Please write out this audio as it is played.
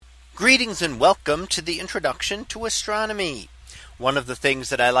Greetings and welcome to the introduction to astronomy. One of the things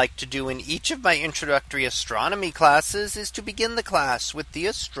that I like to do in each of my introductory astronomy classes is to begin the class with the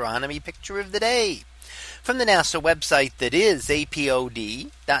astronomy picture of the day from the NASA website, that is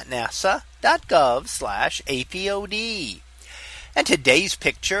apod.nasa.gov/apod. And today's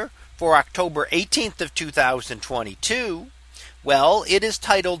picture for October 18th of 2022. Well, it is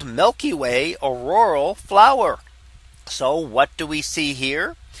titled Milky Way Auroral Flower. So what do we see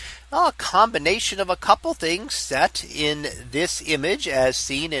here? A combination of a couple things set in this image as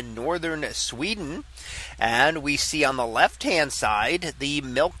seen in northern Sweden. And we see on the left hand side the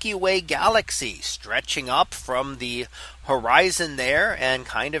Milky Way galaxy stretching up from the horizon there and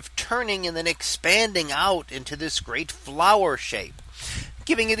kind of turning and then expanding out into this great flower shape,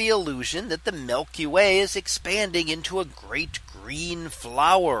 giving you the illusion that the Milky Way is expanding into a great green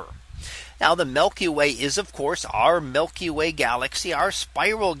flower. Now, the Milky Way is, of course, our Milky Way galaxy, our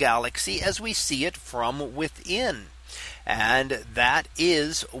spiral galaxy as we see it from within. And that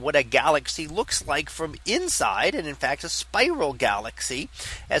is what a galaxy looks like from inside. And in fact, a spiral galaxy,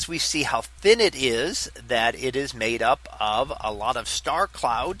 as we see how thin it is, that it is made up of a lot of star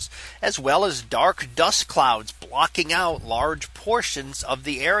clouds, as well as dark dust clouds blocking out large portions of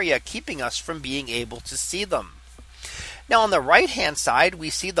the area, keeping us from being able to see them. Now, on the right hand side, we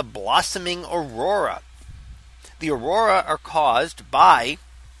see the blossoming aurora. The aurora are caused by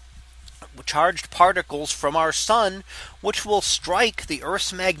charged particles from our sun, which will strike the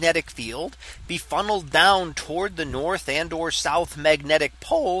Earth's magnetic field, be funneled down toward the north and or south magnetic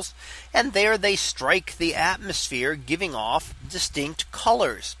poles, and there they strike the atmosphere, giving off distinct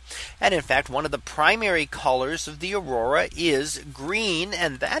colors. And in fact, one of the primary colors of the aurora is green,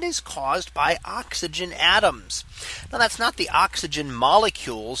 and that is caused by oxygen atoms. Now, that's not the oxygen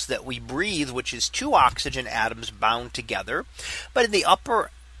molecules that we breathe, which is two oxygen atoms bound together, but in the upper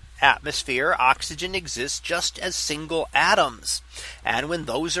atmosphere, oxygen exists just as single atoms. And when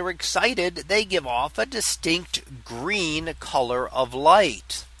those are excited, they give off a distinct green color of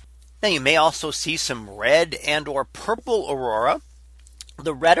light. Now, you may also see some red and or purple aurora.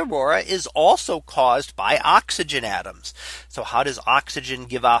 The red aurora is also caused by oxygen atoms. So how does oxygen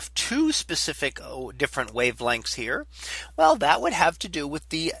give off two specific different wavelengths here? Well, that would have to do with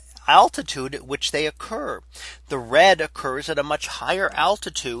the altitude at which they occur. The red occurs at a much higher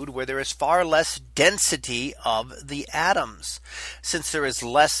altitude where there is far less density of the atoms. Since there is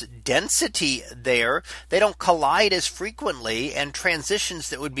less density there, they don't collide as frequently, and transitions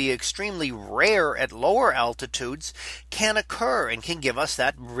that would be extremely rare at lower altitudes can occur and can give us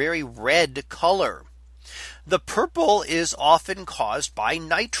that very red color. The purple is often caused by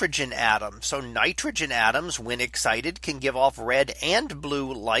nitrogen atoms. So nitrogen atoms, when excited, can give off red and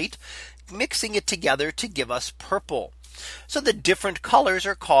blue light, mixing it together to give us purple. So the different colors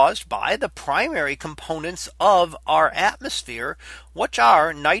are caused by the primary components of our atmosphere, which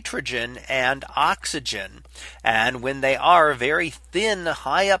are nitrogen and oxygen. And when they are very thin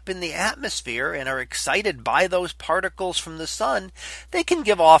high up in the atmosphere and are excited by those particles from the sun, they can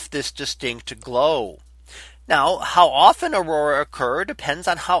give off this distinct glow. Now, how often aurora occur depends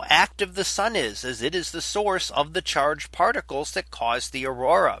on how active the sun is, as it is the source of the charged particles that cause the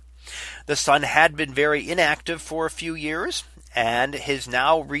aurora. The sun had been very inactive for a few years and is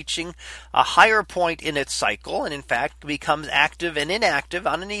now reaching a higher point in its cycle, and in fact becomes active and inactive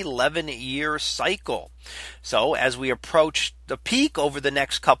on an 11-year cycle. So as we approach the peak over the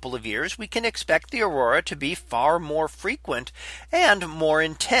next couple of years, we can expect the aurora to be far more frequent and more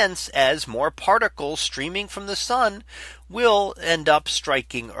intense, as more particles streaming from the sun will end up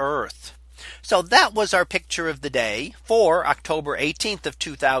striking Earth. So that was our picture of the day for October 18th of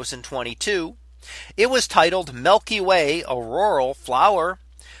 2022. It was titled Milky Way Auroral Flower.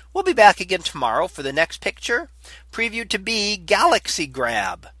 We'll be back again tomorrow for the next picture, previewed to be Galaxy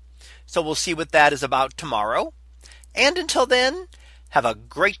Grab. So we'll see what that is about tomorrow. And until then, have a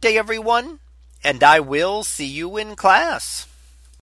great day, everyone, and I will see you in class.